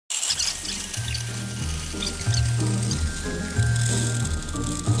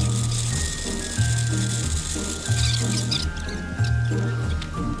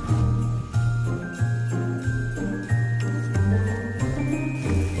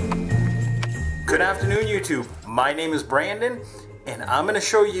Good afternoon, YouTube. My name is Brandon, and I'm going to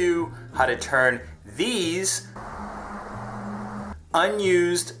show you how to turn these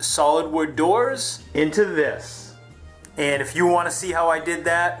unused solid wood doors into this. And if you want to see how I did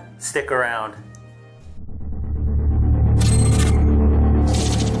that, stick around.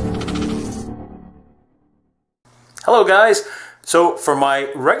 Hello guys. So for my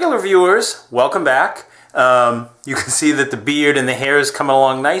regular viewers, welcome back. You can see that the beard and the hair is coming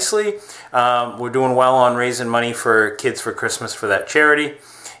along nicely. We're doing well on raising money for Kids for Christmas for that charity.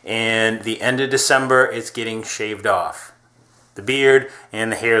 And the end of December, it's getting shaved off. The beard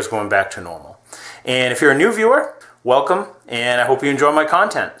and the hair is going back to normal. And if you're a new viewer, welcome, and I hope you enjoy my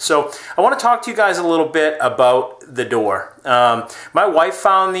content. So I want to talk to you guys a little bit about the door. My wife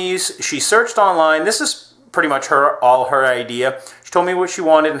found these. She searched online. This is pretty much all her idea. She told me what she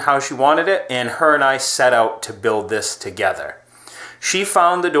wanted and how she wanted it, and her and I set out to build this together. She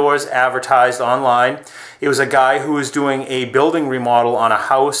found the doors advertised online. It was a guy who was doing a building remodel on a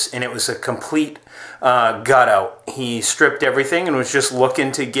house, and it was a complete gut out. He stripped everything and was just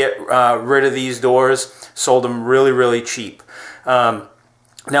looking to get rid of these doors, sold them really, really cheap. Now,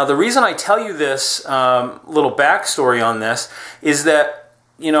 the reason I tell you this little backstory on this is that,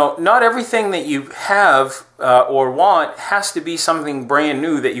 you know, not everything that you have or want has to be something brand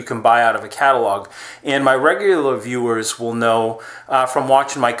new that you can buy out of a catalog. And my regular viewers will know from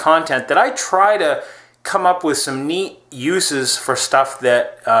watching my content that I try to come up with some neat uses for stuff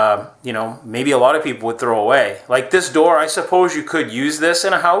that, you know, maybe a lot of people would throw away. Like this door, I suppose you could use this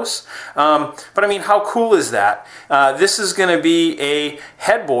in a house. But I mean, how cool is that? This is going to be a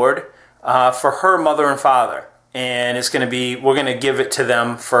headboard for her mother and father. And it's going to be, we're going to give it to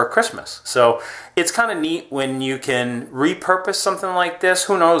them for Christmas. So it's kind of neat when you can repurpose something like this.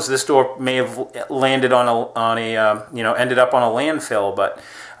 Who knows, this door may have landed on a you know, ended up on a landfill, but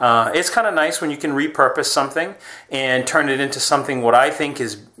it's kind of nice when you can repurpose something and turn it into something what I think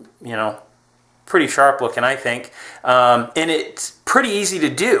is, you know, pretty sharp looking, I think. And it's pretty easy to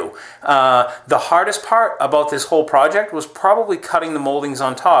do. The hardest part about this whole project was probably cutting the moldings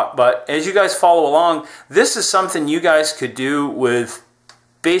on top. But as you guys follow along, this is something you guys could do with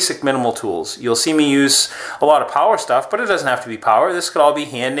basic minimal tools. You'll see me use a lot of power stuff, but it doesn't have to be power. This could all be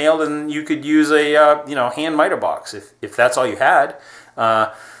hand nailed, and you could use a you know, hand miter box if that's all you had.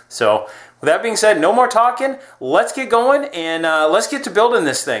 So with that being said, no more talking. Let's get going and let's get to building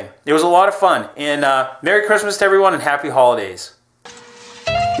this thing. It was a lot of fun. And Merry Christmas to everyone and Happy Holidays.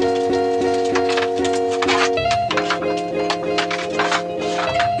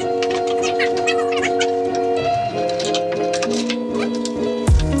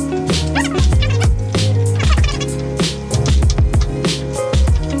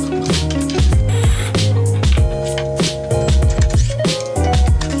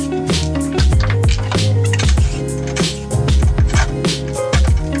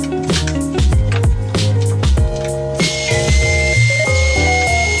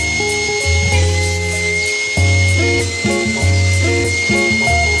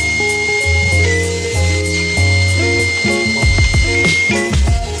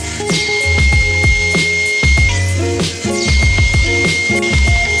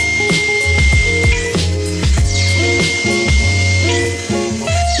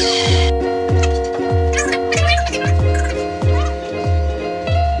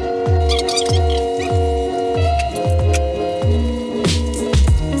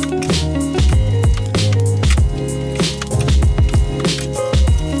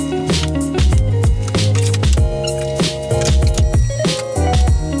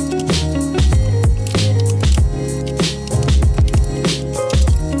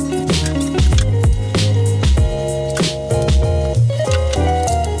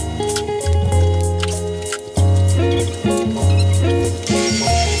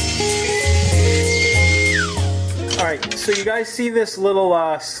 So you guys see this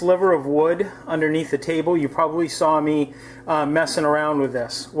little sliver of wood underneath the table? You probably saw me messing around with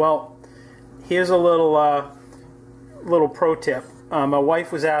this. Well, here's a little pro tip. My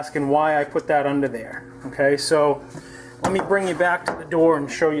wife was asking why I put that under there. Okay, so let me bring you back to the door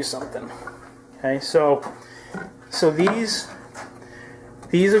and show you something. Okay, so these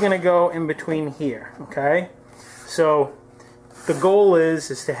are going to go in between here. Okay, so the goal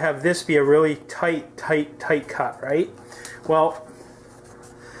is to have this be a really tight cut, right? Well,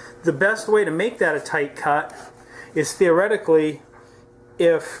 the best way to make that a tight cut is theoretically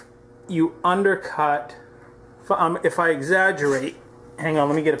if you undercut, if I exaggerate, hang on,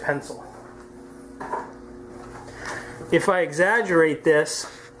 let me get a pencil. If I exaggerate this,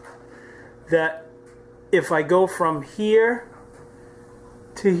 that if I go from here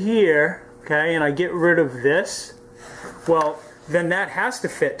to here, okay, and I get rid of this, well, then that has to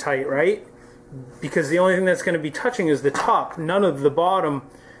fit tight, right? Because the only thing that's going to be touching is the top. None of the bottom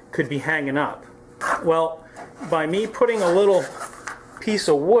could be hanging up. Well, by me putting a little piece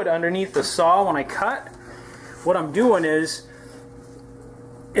of wood underneath the saw when I cut, what I'm doing is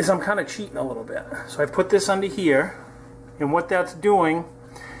I'm kind of cheating a little bit. So I put this under here, and what that's doing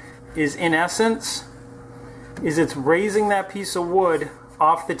is, in essence, is it's raising that piece of wood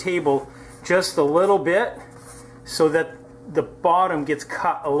off the table just a little bit so that the bottom gets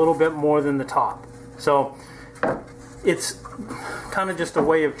cut a little bit more than the top. So it's kind of just a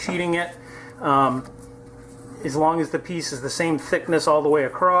way of cheating it. As long as the piece is the same thickness all the way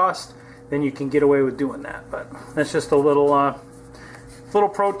across, then you can get away with doing that. But that's just a little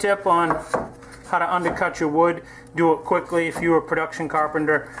pro tip on how to undercut your wood. Do it quickly. If you're a production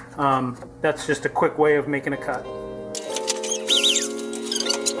carpenter, that's just a quick way of making a cut.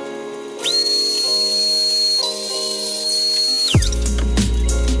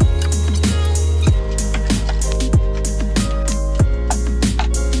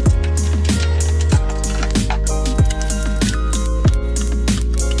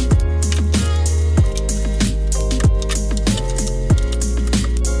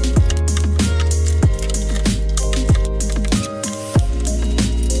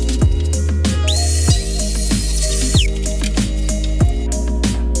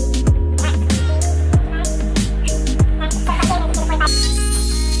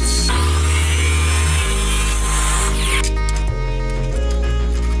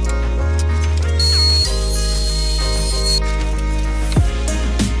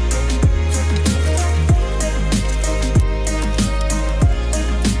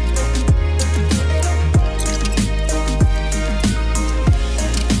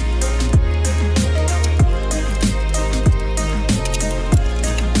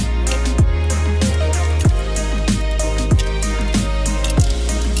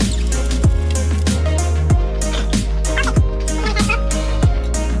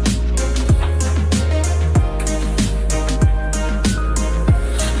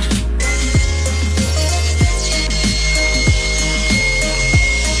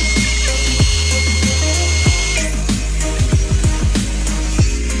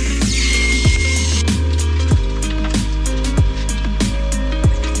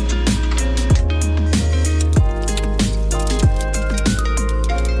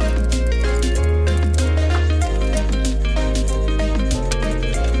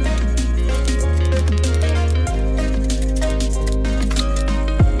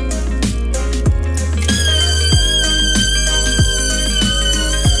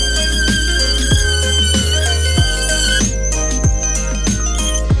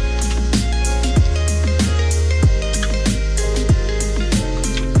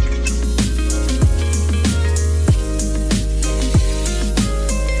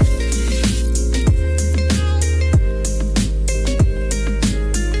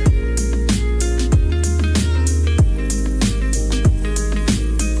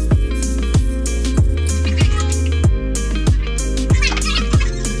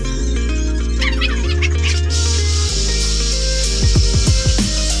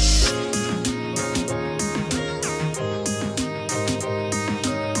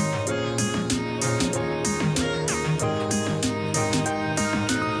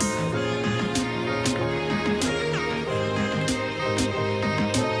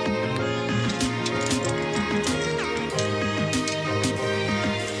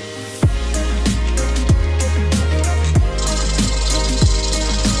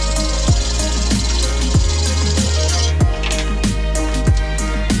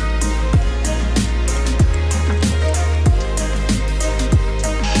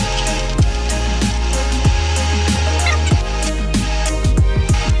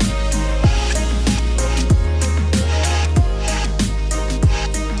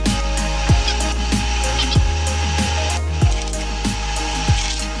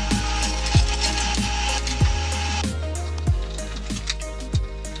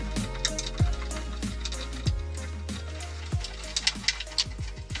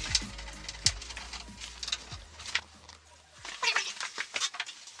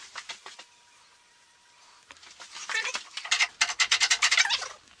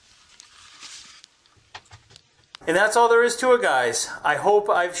 And that's all there is to it, guys. I hope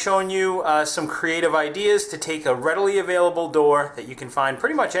I've shown you some creative ideas to take a readily available door that you can find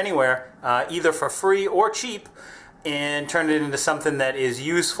pretty much anywhere, either for free or cheap, and turned it into something that is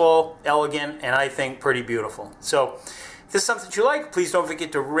useful, elegant, and I think pretty beautiful. So if this is something that you like, please don't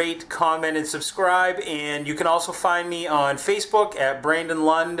forget to rate, comment, and subscribe. And you can also find me on Facebook at Brandon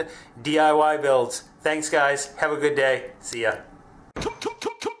Lund DIY Builds. Thanks, guys. Have a good day. See ya.